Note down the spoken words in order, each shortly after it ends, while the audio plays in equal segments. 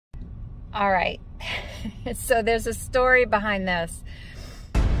All right, so there's a story behind this.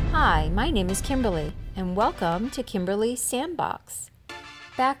 Hi, my name is Kimberly, and welcome to Kimberly's Sandbox.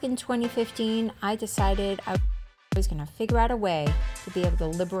 Back in 2015, I decided I was going to figure out a way to be able to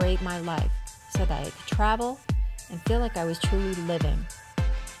liberate my life so that I could travel and feel like I was truly living.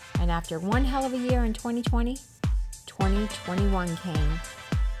 And after one hell of a year in 2020, 2021 came,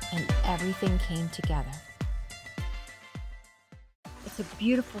 and everything came together. It's a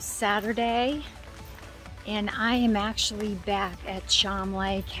beautiful Saturday, and I am actually back at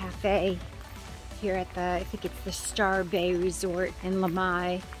Lamai Cafe here at I think it's the Star Bay Resort in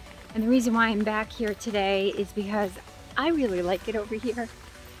Lamai. And the reason why I'm back here today is because I really like it over here.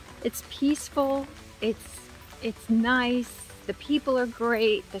 It's peaceful, it's nice, the people are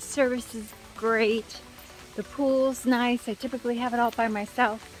great, the service is great, the pool's nice. I typically have it all by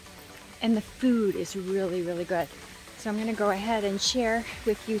myself, and the food is really, really good. So I'm gonna go ahead and share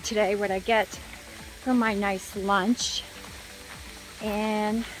with you today what I get from my nice lunch.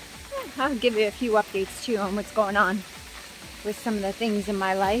 And I'll give you a few updates too on what's going on with some of the things in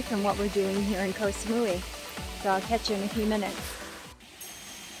my life and what we're doing here in Koh Samui. So I'll catch you in a few minutes.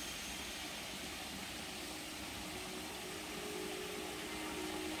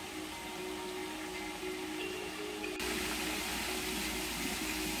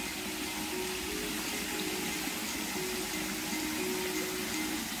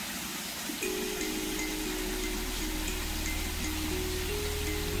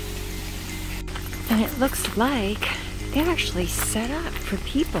 And it looks like they're actually set up for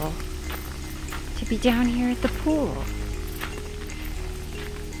people to be down here at the pool.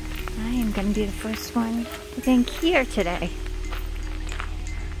 I am going to be the first one, I think, here today.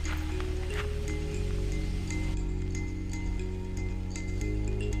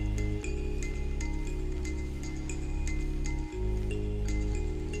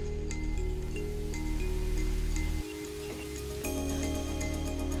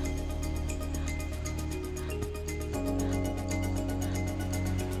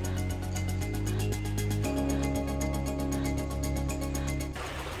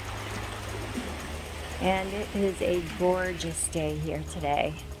 And it is a gorgeous day here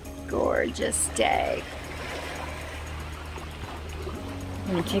today. Gorgeous day.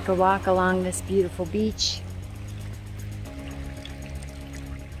 I'm gonna take a walk along this beautiful beach.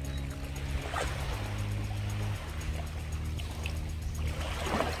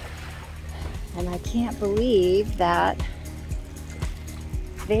 And I can't believe that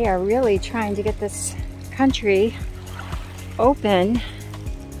they are really trying to get this country open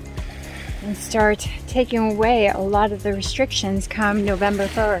and start taking away a lot of the restrictions come November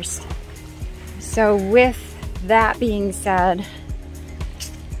 1st. So with that being said,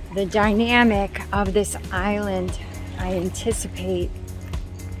 the dynamic of this island, I anticipate,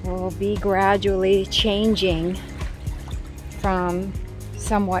 will be gradually changing from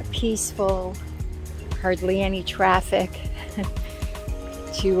somewhat peaceful, hardly any traffic,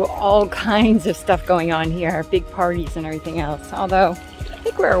 to all kinds of stuff going on here, big parties and everything else. Although I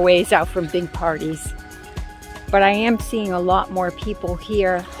think we're a ways out from big parties, but I am seeing a lot more people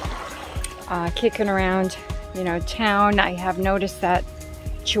here kicking around, you know, town. I have noticed that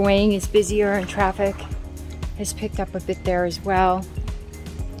Chewang is busier and traffic has picked up a bit there as well.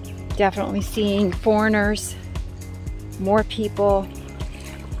 Definitely seeing foreigners, more people,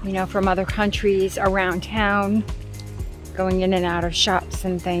 you know, from other countries around town, going in and out of shops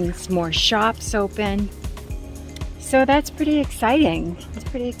and things. More shops open. So that's pretty exciting. It's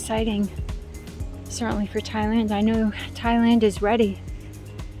pretty exciting, certainly for Thailand. I know Thailand is ready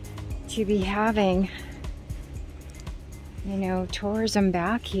to be having, you know, tourism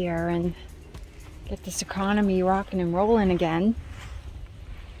back here and get this economy rocking and rolling again.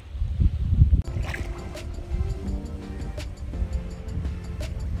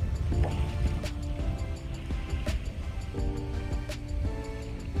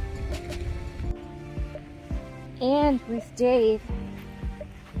 And with Dave,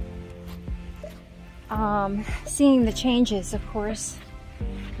 seeing the changes, of course,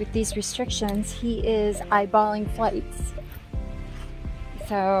 with these restrictions, he is eyeballing flights.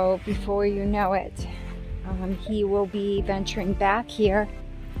 So before you know it, he will be venturing back here,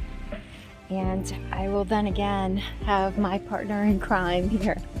 and I will then again have my partner in crime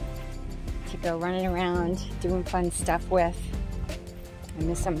here to go running around doing fun stuff with. I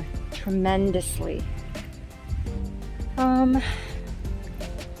miss him tremendously. On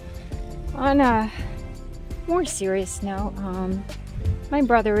a more serious note, my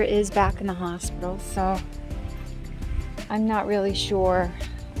brother is back in the hospital, so I'm not really sure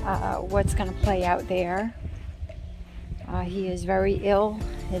what's going to play out there. He is very ill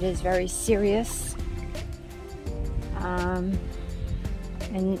It is very serious.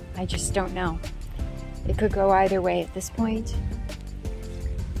 And I just don't know. It could go either way at this point.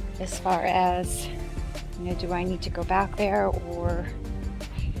 As far as, you know, do I need to go back there, or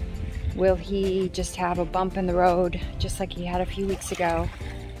will he just have a bump in the road just like he had a few weeks ago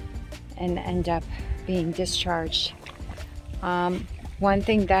and end up being discharged? One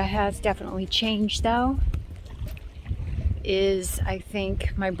thing that has definitely changed though is, I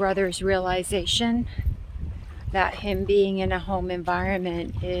think, my brother's realization that him being in a home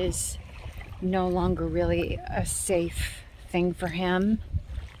environment is no longer really a safe thing for him.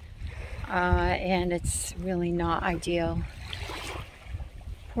 And it's really not ideal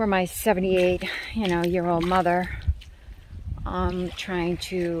for my 78, year old mother, trying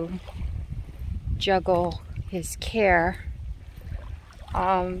to juggle his care.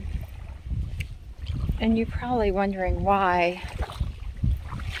 And you're probably wondering why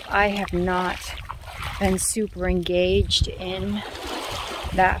I have not been super engaged in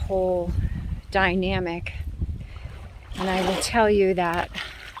that whole dynamic. And I will tell you that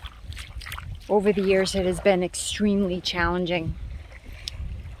over the years it has been extremely challenging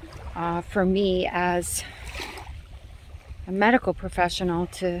for me as a medical professional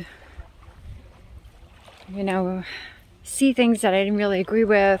to, see things that I didn't really agree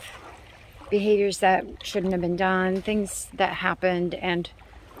with, behaviors that shouldn't have been done, things that happened. And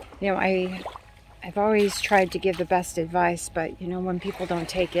I've always tried to give the best advice, but when people don't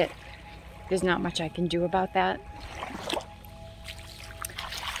take it, there's not much I can do about that.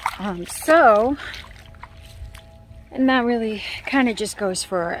 And that really kind of just goes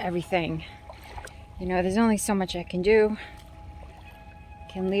for everything. There's only so much I can do.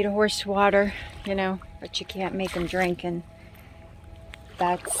 Can lead a horse to water, but you can't make him drink, and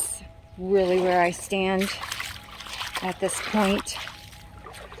that's really where I stand at this point.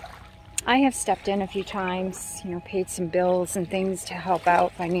 I have stepped in a few times, paid some bills and things to help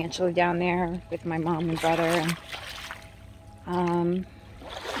out financially down there with my mom and brother,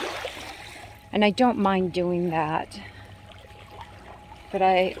 and I don't mind doing that. But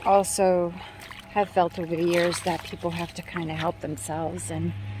I also have felt over the years that people have to kind of help themselves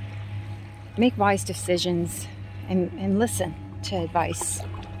and make wise decisions and listen to advice,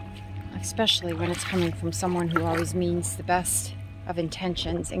 especially when it's coming from someone who always means the best of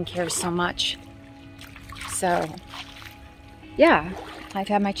intentions and cares so much. So yeah, I've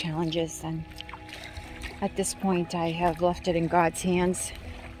had my challenges, and at this point I have left it in God's hands,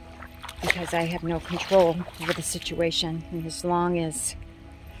 because I have no control over the situation. And as long as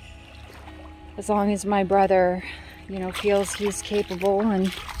my brother, feels he's capable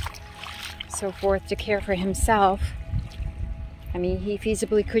and so forth to care for himself, he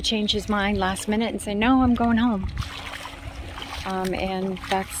feasibly could change his mind last minute and say, no, I'm going home. And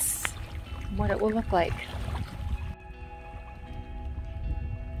that's what it will look like.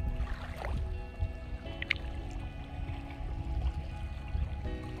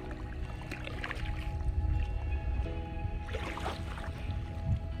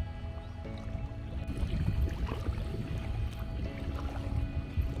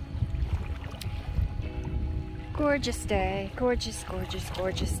 Gorgeous day, gorgeous, gorgeous,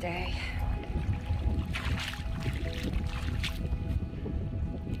 gorgeous day.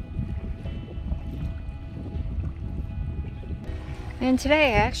 And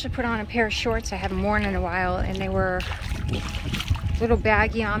today I actually put on a pair of shorts I haven't worn in a while, and they were a little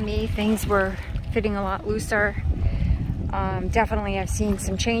baggy on me. Things were fitting a lot looser. Definitely I've seen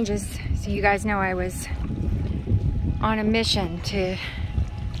some changes. So you guys know I was on a mission to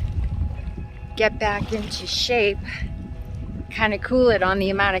get back into shape, kind of cool it on the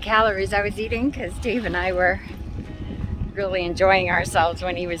amount of calories I was eating, because Dave and I were really enjoying ourselves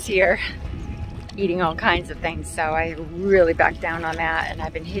when he was here, eating all kinds of things. So I really backed down on that, and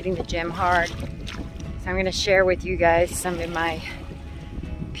I've been hitting the gym hard. So I'm going to share with you guys some of my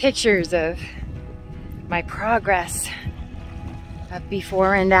pictures of my progress of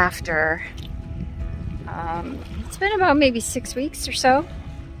before and after. It's been about maybe 6 weeks or so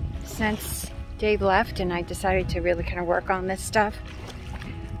since Dave left, and I decided to really kind of work on this stuff.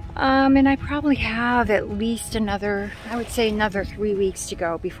 And I probably have at least another 3 weeks to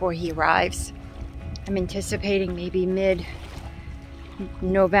go before he arrives. I'm anticipating maybe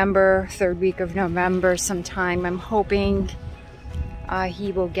mid-November, third week of November sometime. I'm hoping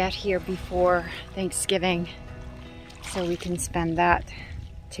he will get here before Thanksgiving so we can spend that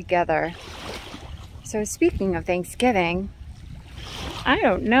together. So speaking of Thanksgiving, I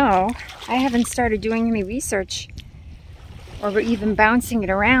don't know. I haven't started doing any research or even bouncing it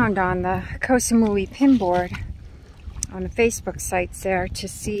around on the Koh Samui pin board on the Facebook sites there to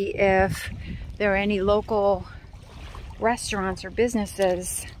see if there are any local restaurants or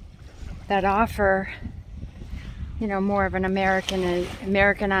businesses that offer, you know, more of an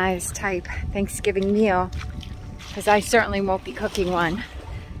Americanized type Thanksgiving meal, because I certainly won't be cooking one.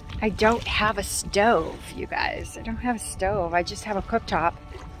 I don't have a stove, you guys. I don't have a stove. I just have a cooktop.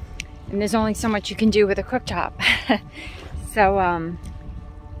 And there's only so much you can do with a cooktop. So,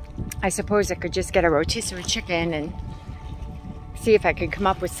 I suppose I could just get a rotisserie chicken and see if I could come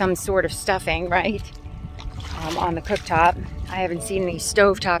up with some sort of stuffing, right? On the cooktop. I haven't seen any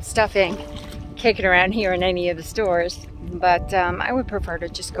stovetop stuffing kicking around here in any of the stores. But I would prefer to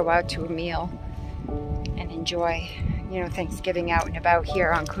just go out to a meal and enjoy, you know, Thanksgiving out and about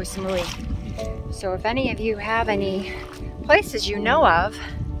here on Koh Samui. So if any of you have any places you know of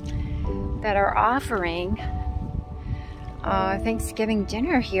that are offering Thanksgiving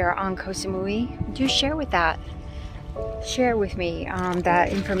dinner here on Koh Samui, do share with me that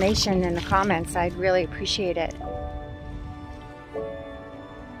information in the comments. I'd really appreciate it.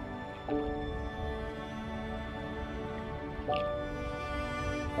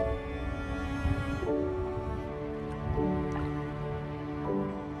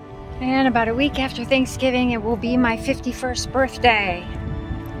 And about a week after Thanksgiving, it will be my 51st birthday.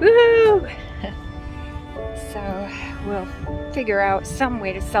 Woohoo! So we'll figure out some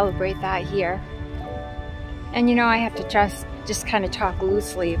way to celebrate that here. And you know, I have to just kind of talk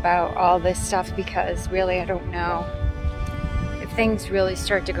loosely about all this stuff because really I don't know. If things really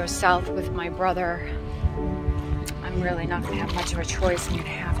start to go south with my brother, I'm really not going to have much of a choice. I'm going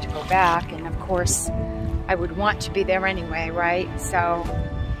to have to go back. And of course, I would want to be there anyway, right? So,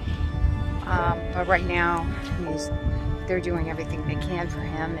 but right now, they're doing everything they can for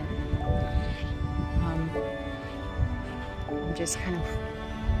him. And I'm just kind of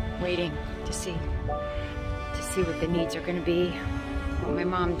waiting to see what the needs are going to be, what my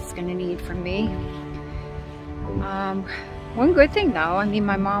mom's going to need from me. One good thing though, I mean,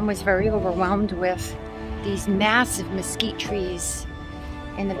 my mom was very overwhelmed with these massive mesquite trees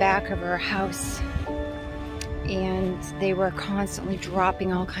in the back of her house, and they were constantly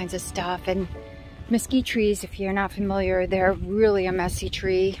dropping all kinds of stuff. And mesquite trees, if you're not familiar, they're really a messy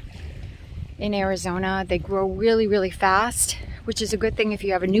tree in Arizona. They grow really, really fast, which is a good thing if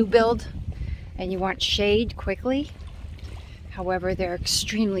you have a new build and you want shade quickly. However, they're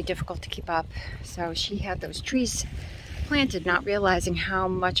extremely difficult to keep up. So she had those trees planted, not realizing how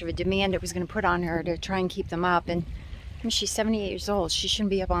much of a demand it was going to put on her to try and keep them up. And I mean, she's 78 years old. She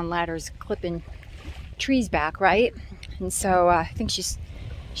shouldn't be up on ladders clipping trees back, right? And so I think she's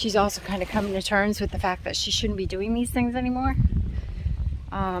also kind of coming to terms with the fact that she shouldn't be doing these things anymore.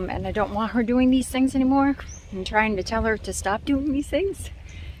 And I don't want her doing these things anymore. And trying to tell her to stop doing these things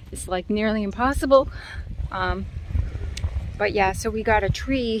is like nearly impossible. But yeah, so we got a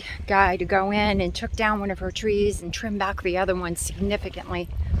tree guy to go in and took down one of her trees and trimmed back the other one significantly.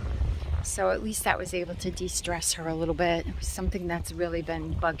 So at least that was able to de-stress her a little bit. It was something that's really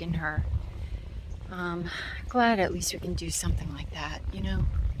been bugging her. Glad at least we can do something like that, you know?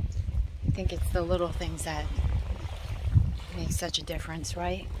 I think it's the little things that make such a difference,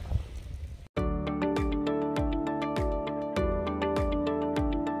 right?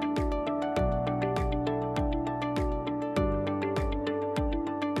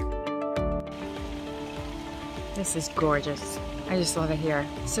 This is gorgeous. I just love it here.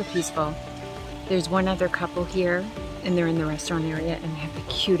 So peaceful. There's one other couple here, and they're in the restaurant area, and they have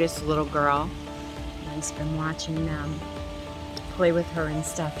the cutest little girl. I've just been watching them play with her and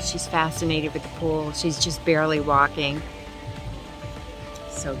stuff. She's fascinated with the pool. She's just barely walking.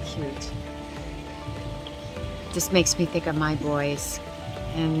 So cute. Just makes me think of my boys.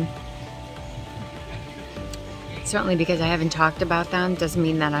 And certainly because I haven't talked about them doesn't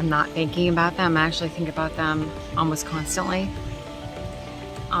mean that I'm not thinking about them. I actually think about them almost constantly.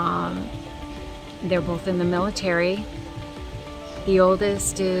 They're both in the military. The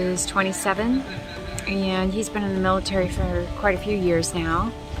oldest is 27, and he's been in the military for quite a few years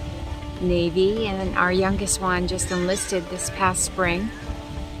now. Navy, and our youngest one just enlisted this past spring.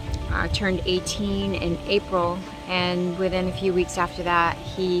 Turned 18 in April, and within a few weeks after that,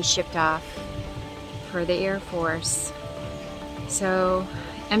 he shipped off for the Air Force. So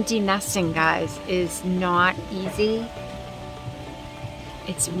empty nesting, guys, is not easy.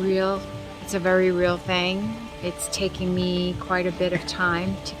 It's real. It's a very real thing. It's taking me quite a bit of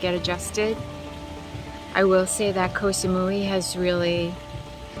time to get adjusted. I will say that Koh Samui has really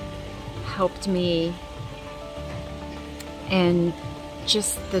helped me, and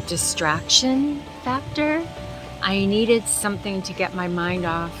just the distraction factor. I needed something to get my mind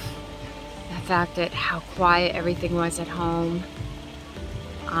off fact at how quiet everything was at home.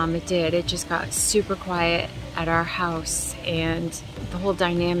 It did. It just got super quiet at our house, and the whole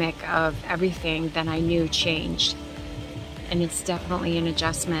dynamic of everything that I knew changed. And it's definitely an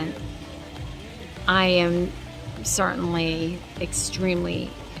adjustment. I am certainly extremely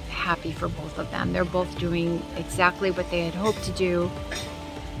happy for both of them. They're both doing exactly what they had hoped to do.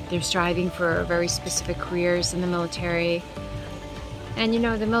 They're striving for very specific careers in the military. And you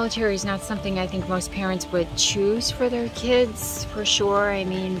know, the military is not something I think most parents would choose for their kids, for sure. I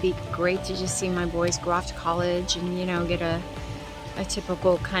mean, it'd be great to just see my boys go off to college and, you know, get a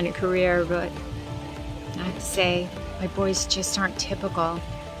typical kind of career, but I have to say, my boys just aren't typical.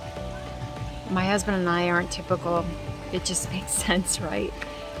 My husband and I aren't typical. It just makes sense, right?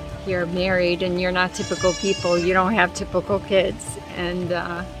 You're married and you're not typical people. You don't have typical kids, and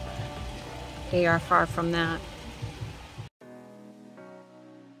they are far from that.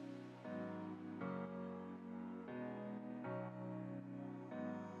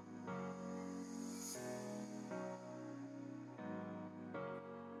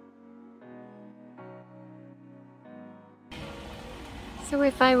 So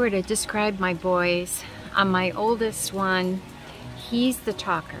if I were to describe my boys, my oldest one, he's the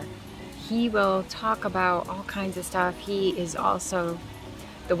talker. He will talk about all kinds of stuff. He is also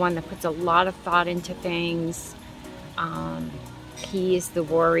the one that puts a lot of thought into things. He is the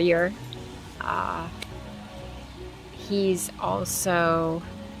warrior. He's also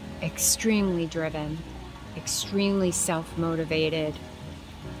extremely driven, extremely self-motivated.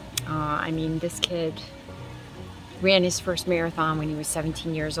 I mean, this kid ran his first marathon when he was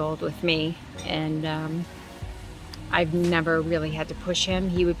 17 years old with me, and I've never really had to push him.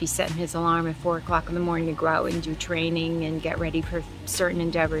 He would be setting his alarm at 4 o'clock in the morning to go out and do training and get ready for certain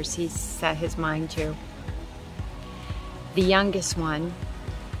endeavors he's set his mind to. The youngest one,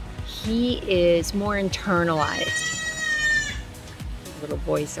 he is more internalized. Little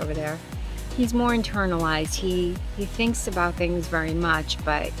voice over there. He's more internalized. He thinks about things very much,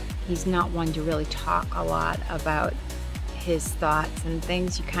 but he's not one to really talk a lot about his thoughts and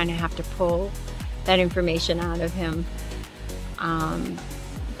things. You kind of have to pull that information out of him.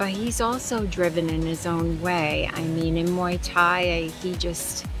 But he's also driven in his own way. I mean, in Muay Thai, he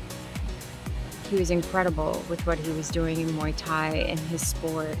was incredible with what he was doing in Muay Thai and his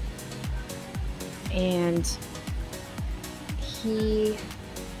sport. And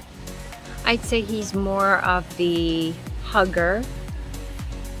I'd say he's more of the hugger.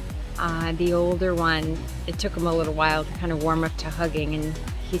 The older one, it took him a little while to kind of warm up to hugging, and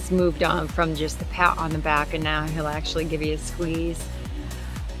he's moved on from just the pat on the back, and now he'll actually give you a squeeze.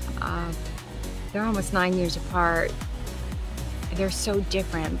 They're almost 9 years apart. They're so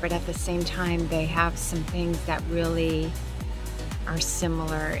different, but at the same time, they have some things that really are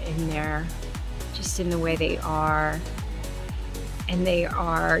similar in just in the way they are. And they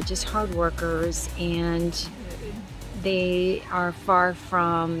are just hard workers, and they are far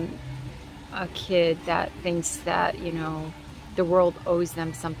from a kid that thinks that, you know, the world owes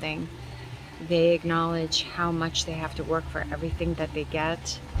them something. They acknowledge how much they have to work for everything that they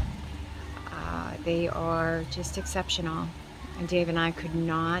get. They are just exceptional. And Dave and I could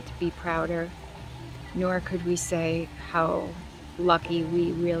not be prouder, nor could we say how lucky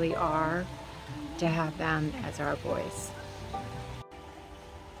we really are to have them as our boys.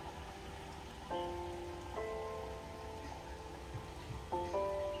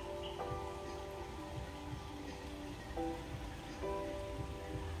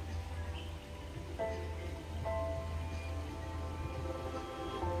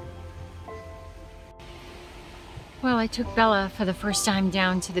 Well, I took Bella for the first time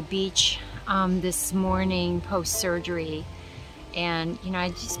down to the beach this morning post-surgery, and you know,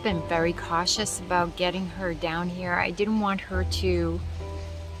 I've just been very cautious about getting her down here. I didn't want her to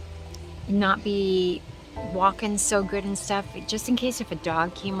not be walking so good and stuff, just in case if a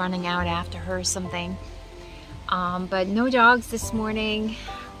dog came running out after her or something. But no dogs this morning.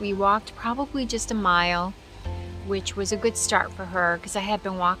 We walked probably just a mile, which was a good start for her, because I had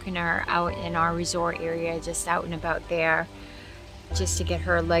been walking her out in our resort area, just out and about there, just to get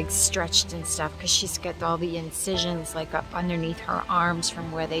her legs stretched and stuff, because she's got all the incisions like up underneath her arms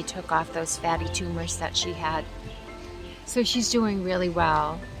from where they took off those fatty tumors that she had. So she's doing really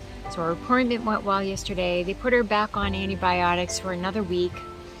well. So her appointment went well yesterday. They put her back on antibiotics for another week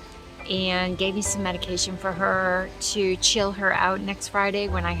and gave me some medication for her to chill her out next Friday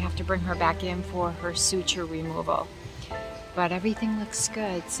when I have to bring her back in for her suture removal. But everything looks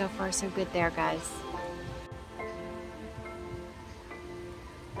good. So far, so good there, guys.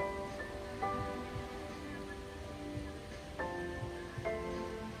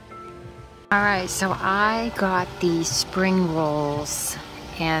 All right, so I got the spring rolls,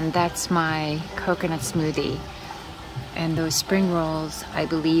 and that's my coconut smoothie. And those spring rolls, I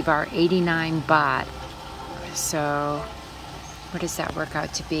believe, are 89 baht. So what does that work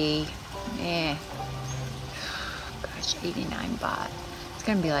out to be? Gosh, 89 baht. It's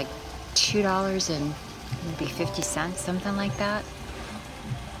gonna be like $2 and maybe 50 cents, something like that.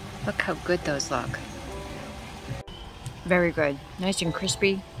 Look how good those look. Very good, nice and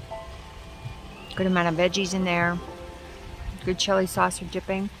crispy. Good amount of veggies in there. Good chili sauce for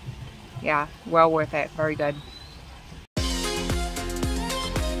dipping. Yeah, well worth it, very good.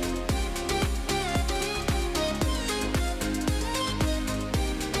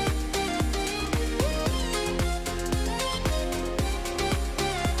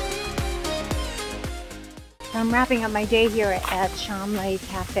 I'm wrapping up my day here at Lamai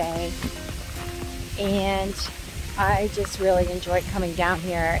Cafe, and I just really enjoyed coming down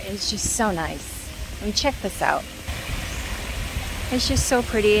here. It's just so nice. I mean, check this out. It's just so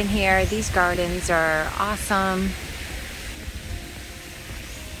pretty in here. These gardens are awesome.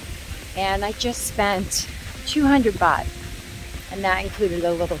 And I just spent 200 baht, and that included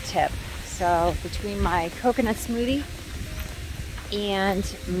a little tip. So between my coconut smoothie and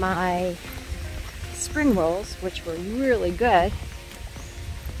my spring rolls, which were really good,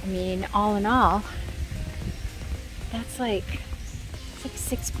 I mean, all in all, that's like, it's like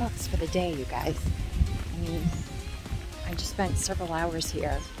 $6 for the day, you guys. I mean, I just spent several hours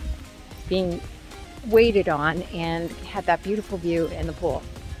here being waited on and had that beautiful view in the pool.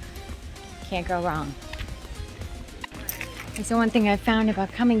 Can't go wrong. And so one thing I found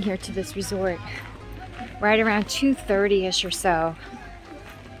about coming here to this resort, right around 2:30ish or so,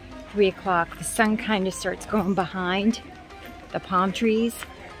 3 o'clock, the sun kind of starts going behind the palm trees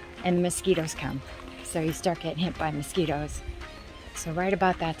and the mosquitoes come. So you start getting hit by mosquitoes. So right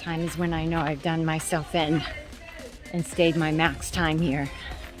about that time is when I know I've done myself in and stayed my max time here.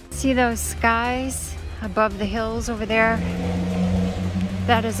 See those skies above the hills over there?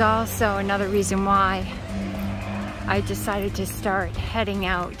 That is also another reason why I decided to start heading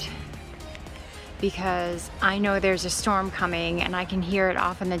out, because I know there's a storm coming and I can hear it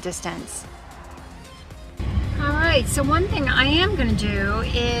off in the distance. All right, so one thing I am gonna do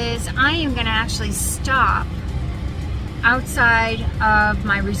is I am gonna actually stop outside of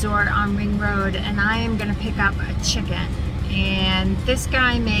my resort on Ring Road, and I am gonna pick up a chicken. And this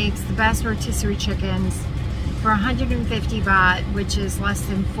guy makes the best rotisserie chickens for 150 baht, which is less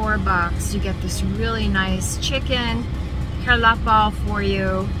than $4. You get this really nice chicken, kalapal for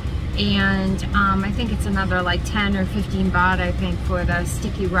you, and I think it's another like 10 or 15 baht, I think, for the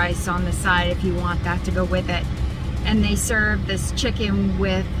sticky rice on the side if you want that to go with it. And they serve this chicken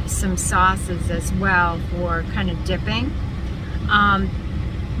with some sauces as well for kind of dipping.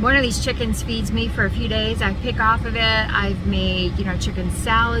 One of these chickens feeds me for a few days. I pick off of it. I've made, you know, chicken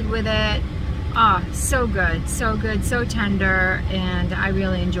salad with it. Oh, so good, so tender, and I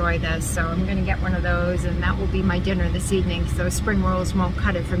really enjoy this. So I'm gonna get one of those, and that will be my dinner this evening. So spring rolls won't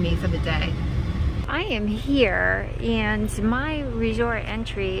cut it for me for the day. I am here, and my resort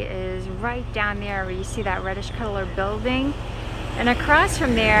entry is right down there where you see that reddish color building. And across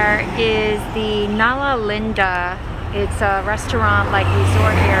from there is the Nala Linda. It's a restaurant like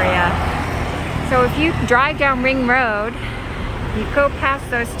resort area. So if you drive down Ring Road, you go past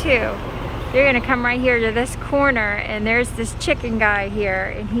those two, you're gonna come right here to this corner, and there's this chicken guy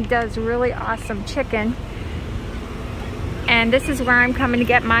here, and he does really awesome chicken. And this is where I'm coming to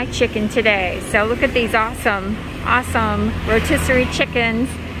get my chicken today. So look at these awesome rotisserie chickens.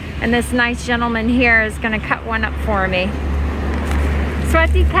 And this nice gentleman here is gonna cut one up for me.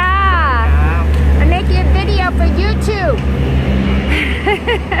 Sawasdee ka! I'm making a video for YouTube.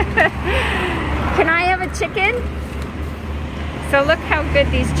 Can I have a chicken? So look how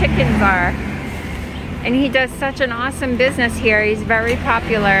good these chickens are. And he does such an awesome business here. He's very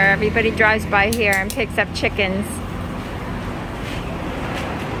popular. Everybody drives by here and picks up chickens.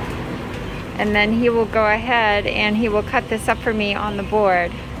 And then he will go ahead and he will cut this up for me on the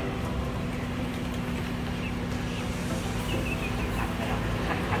board.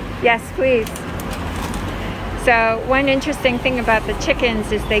 Yes, please. So one interesting thing about the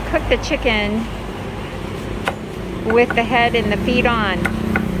chickens is they cook the chicken with the head and the feet on.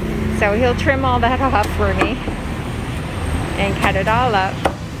 So he'll trim all that off for me and cut it all up.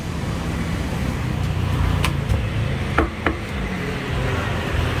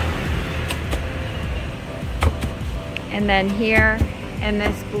 And then here in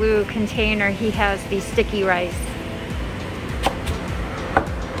this blue container, he has the sticky rice.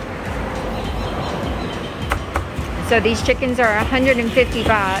 So these chickens are 150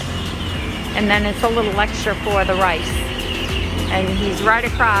 baht. and then it's a little extra for the rice. And he's right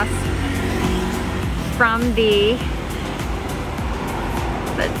across from the,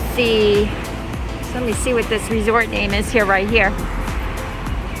 let's see, so let me see what this resort name is here, right here.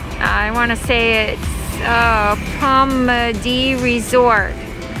 I want to say it's Palmadi Resort.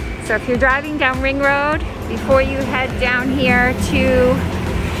 So if you're driving down Ring Road, before you head down here to,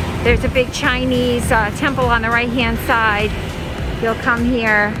 there's a big Chinese temple on the right hand side. You'll come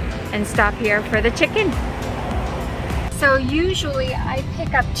here and stop here for the chicken. So usually I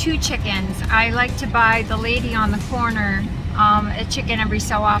pick up 2 chickens. I like to buy the lady on the corner a chicken every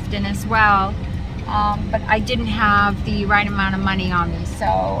so often as well. But I didn't have the right amount of money on me, so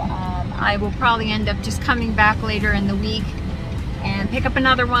I will probably end up just coming back later in the week and pick up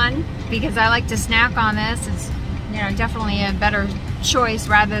another one, because I like to snack on this. It's, you know, definitely a better choice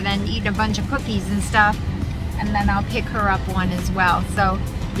rather than eat a bunch of cookies and stuff. And then I'll pick her up one as well. So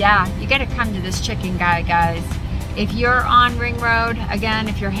yeah, you gotta come to this chicken guy, guys. If you're on Ring Road, again,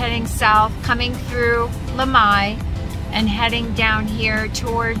 if you're heading south, coming through Lamai and heading down here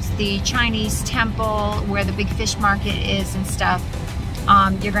towards the Chinese temple where the big fish market is and stuff,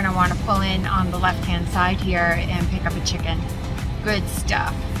 you're gonna wanna pull in on the left-hand side here and pick up a chicken. Good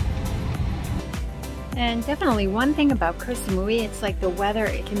stuff. And definitely one thing about Koh Samui, it's like the weather,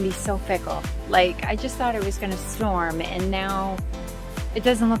 it can be so fickle. Like, I just thought it was gonna storm, and now it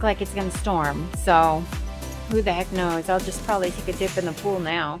doesn't look like it's gonna storm. So who the heck knows? I'll just probably take a dip in the pool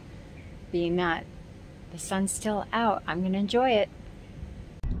now, being that the sun's still out. I'm gonna enjoy it.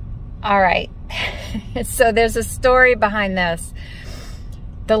 All right, so there's a story behind this.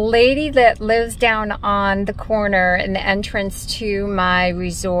 The lady that lives down on the corner in the entrance to my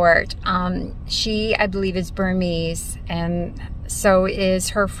resort, she, I believe, is Burmese, and so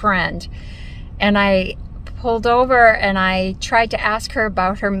is her friend. And I pulled over and I tried to ask her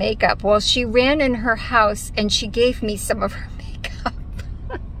about her makeup. Well, she ran in her house and she gave me some of her makeup.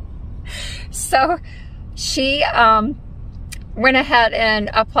 So she went ahead and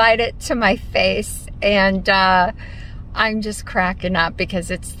applied it to my face, and I'm just cracking up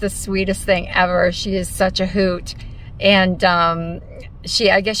because it's the sweetest thing ever. She is such a hoot. And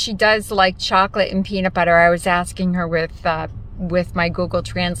I guess she does like chocolate and peanut butter. I was asking her with my Google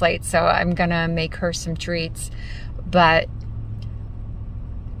Translate, so I'm gonna make her some treats. But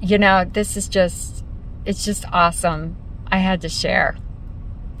you know, this is just, it's just awesome. I had to share.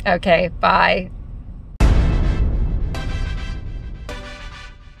 Okay, bye.